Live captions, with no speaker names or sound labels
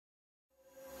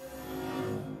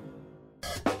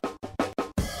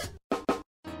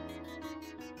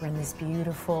We're in this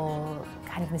beautiful,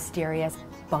 kind of mysterious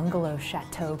bungalow,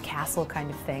 chateau, castle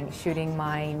kind of thing, shooting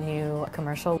my new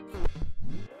commercial.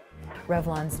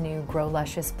 Revlon's new Grow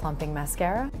Luscious Plumping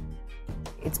Mascara.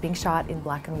 It's being shot in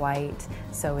black and white,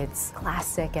 so it's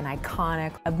classic and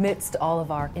iconic amidst all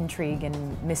of our intrigue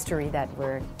and mystery that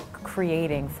we're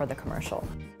creating for the commercial.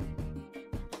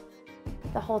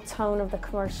 The whole tone of the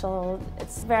commercial,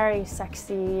 it's very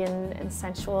sexy and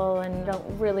sensual, and you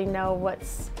don't really know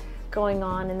what's going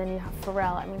on, and then you have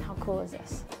Pharrell. I mean, how cool is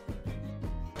this?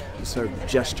 Sort of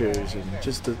gestures and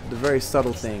just the very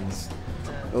subtle things.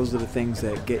 Those are the things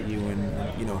that get you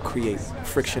and create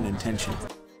friction and tension.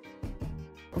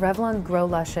 Revlon Grow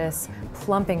Luscious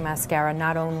Plumping Mascara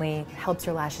not only helps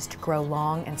your lashes to grow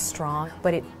long and strong,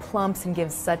 but it plumps and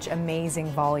gives such amazing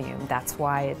volume. That's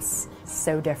why it's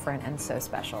so different and so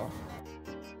special.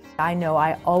 I know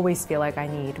I always feel like I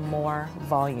need more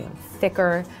volume,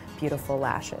 thicker, beautiful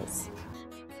lashes.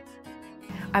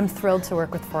 I'm thrilled to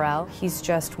work with Pharrell. He's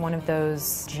just one of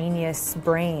those genius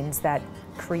brains that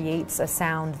creates a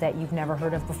sound that you've never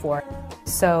heard of before.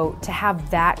 So to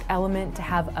have that element, to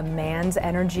have a man's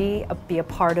energy be a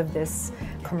part of this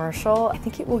commercial, I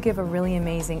think it will give a really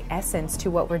amazing essence to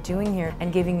what we're doing here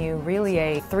and giving you really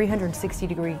a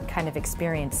 360-degree kind of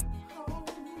experience.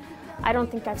 I don't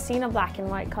think I've seen a black and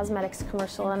white cosmetics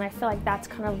commercial, and I feel like that's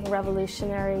kind of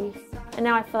revolutionary. And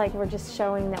now I feel like we're just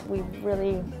showing that we've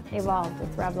really evolved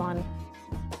with Revlon.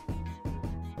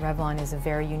 Revlon is a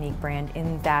very unique brand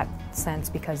in that sense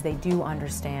because they do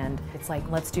understand. It's like,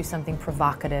 let's do something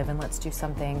provocative and let's do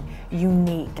something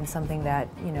unique and something that,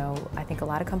 I think a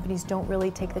lot of companies don't really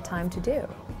take the time to do.